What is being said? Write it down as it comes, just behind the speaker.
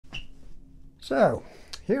So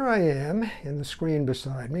here I am in the screen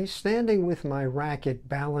beside me, standing with my racket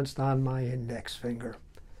balanced on my index finger.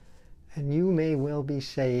 And you may well be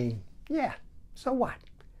saying, yeah, so what?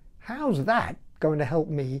 How's that going to help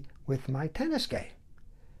me with my tennis game?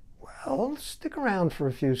 Well, stick around for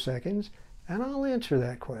a few seconds and I'll answer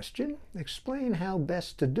that question, explain how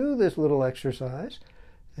best to do this little exercise,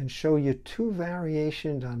 and show you two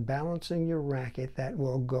variations on balancing your racket that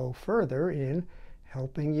will go further in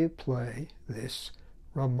helping you play this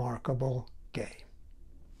remarkable game.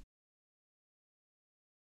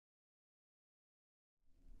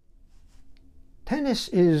 Tennis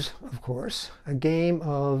is, of course, a game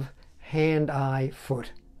of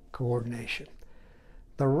hand-eye-foot coordination.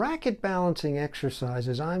 The racket balancing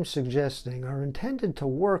exercises I'm suggesting are intended to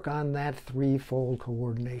work on that threefold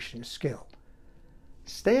coordination skill.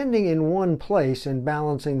 Standing in one place and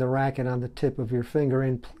balancing the racket on the tip of your finger,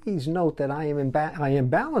 and please note that I am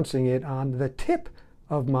balancing it on the tip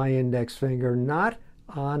of my index finger, not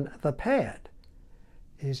on the pad,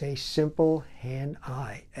 is a simple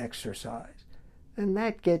hand-eye exercise. And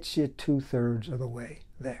that gets you 2/3 of the way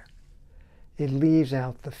there. It leaves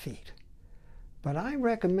out the feet. But I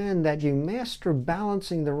recommend that you master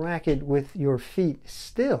balancing the racket with your feet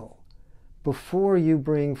still before you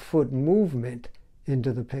bring foot movement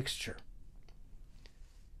into the picture.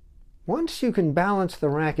 Once you can balance the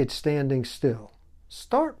racket standing still,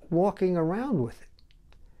 start walking around with it.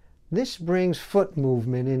 This brings foot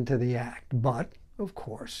movement into the act, but of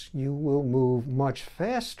course you will move much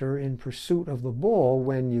faster in pursuit of the ball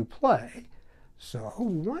when you play. So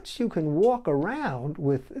once you can walk around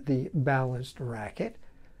with the balanced racket,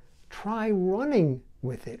 try running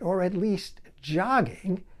with it, or at least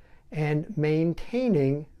jogging and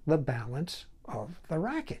maintaining the balance of the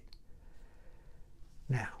racket.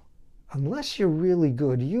 Now, unless you're really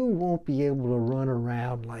good, you won't be able to run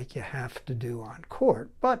around like you have to do on court,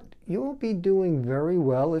 but you'll be doing very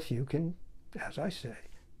well if you can, as I say,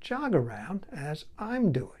 jog around as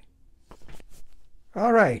I'm doing.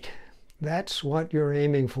 All right. That's what you're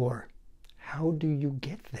aiming for. How do you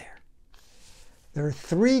get there? There are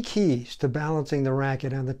 3 keys to balancing the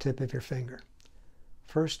racket on the tip of your finger.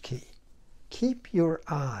 First key, keep your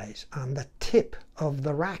eyes on the tip of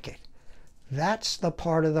the racket. That's the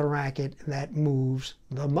part of the racket that moves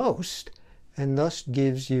the most and thus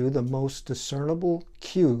gives you the most discernible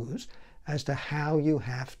cues as to how you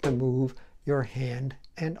have to move your hand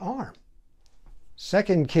and arm.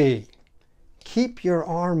 Second key, keep your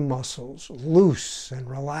arm muscles loose and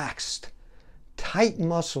relaxed. Tight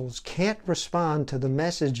muscles can't respond to the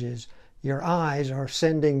messages your eyes are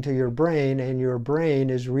sending to your brain and your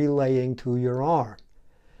brain is relaying to your arm.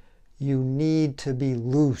 You need to be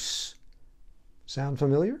loose. Sound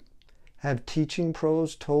familiar? Have teaching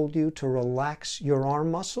pros told you to relax your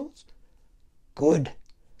arm muscles? Good.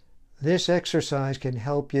 This exercise can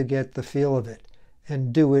help you get the feel of it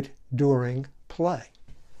and do it during play.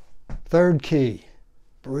 Third key,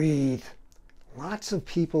 breathe. Lots of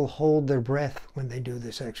people hold their breath when they do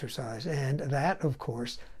this exercise, and that, of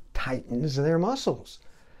course, tightens their muscles.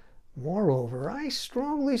 Moreover, I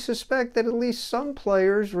strongly suspect that at least some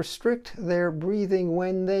players restrict their breathing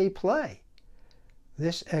when they play.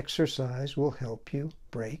 This exercise will help you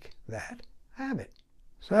break that habit.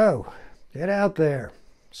 So, get out there.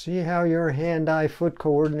 See how your hand-eye-foot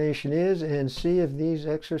coordination is, and see if these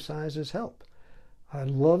exercises help. I'd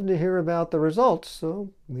love to hear about the results,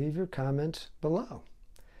 so leave your comments below.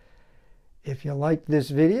 If you liked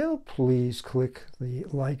this video, please click the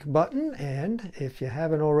like button, and if you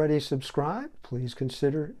haven't already subscribed, please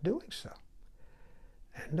consider doing so.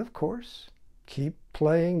 And of course, keep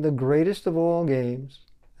playing the greatest of all games,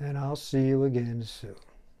 and I'll see you again soon.